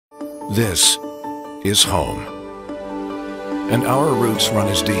This is home. And our roots run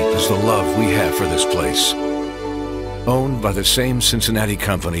as deep as the love we have for this place. Owned by the same Cincinnati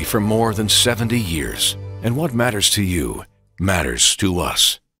company for more than 70 years. And what matters to you matters to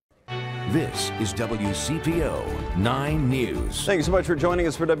us. This is WCPO 9 News. Thank you so much for joining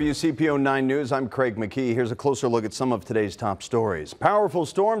us for WCPO 9 News. I'm Craig McKee. Here's a closer look at some of today's top stories. Powerful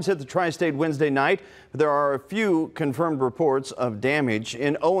storms hit the tri-state Wednesday night. There are a few confirmed reports of damage.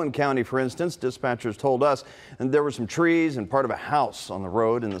 In Owen County, for instance, dispatchers told us and there were some trees and part of a house on the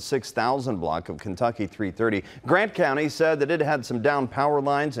road in the 6000 block of Kentucky 330. Grant County said that it had some down power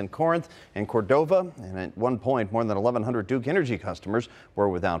lines in Corinth and Cordova, and at one point more than 1,100 Duke Energy customers were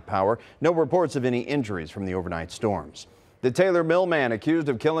without power. No reports of any injuries from the overnight storms. The Taylor Mill man accused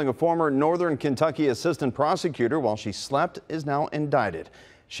of killing a former Northern Kentucky assistant prosecutor while she slept is now indicted.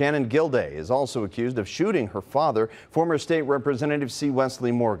 Shannon Gilday is also accused of shooting her father, former state representative C.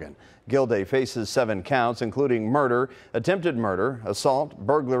 Wesley Morgan. Gilday faces 7 counts, including murder, attempted murder, assault,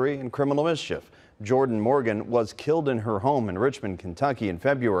 burglary, and criminal mischief. Jordan Morgan was killed in her home in Richmond, Kentucky in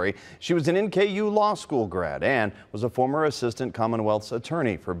February. She was an NKU law school grad and was a former assistant Commonwealth's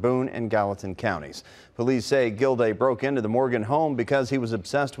attorney for Boone and Gallatin counties. Police say Gilday broke into the Morgan home because he was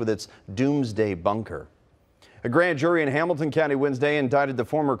obsessed with its doomsday bunker. A grand jury in Hamilton County Wednesday indicted the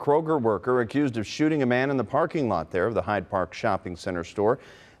former Kroger worker accused of shooting a man in the parking lot there of the Hyde Park Shopping Center store.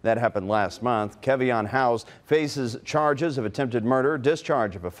 That happened last month. Kevion House faces charges of attempted murder,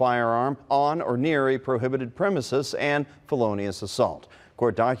 discharge of a firearm on or near a prohibited premises, and felonious assault.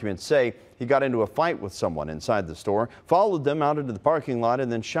 Court documents say he got into a fight with someone inside the store, followed them out into the parking lot,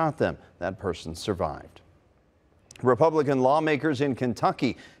 and then shot them. That person survived. Republican lawmakers in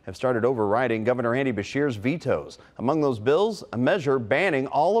Kentucky have started overriding Governor Andy Beshear's vetoes. Among those bills, a measure banning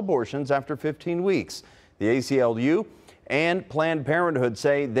all abortions after 15 weeks. The ACLU and Planned Parenthood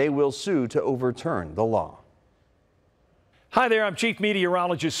say they will sue to overturn the law. Hi there, I'm Chief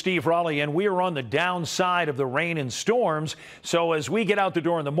Meteorologist Steve Raleigh, and we are on the downside of the rain and storms. So as we get out the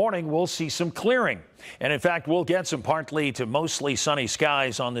door in the morning, we'll see some clearing. And in fact, we'll get some partly to mostly sunny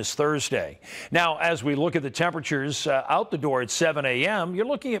skies on this Thursday. Now, as we look at the temperatures out the door at 7 a.m., you're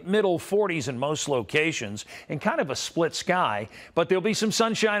looking at middle 40s in most locations and kind of a split sky, but there'll be some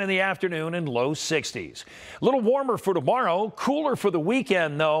sunshine in the afternoon and low 60s. A little warmer for tomorrow, cooler for the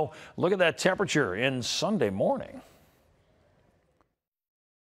weekend, though. Look at that temperature in Sunday morning.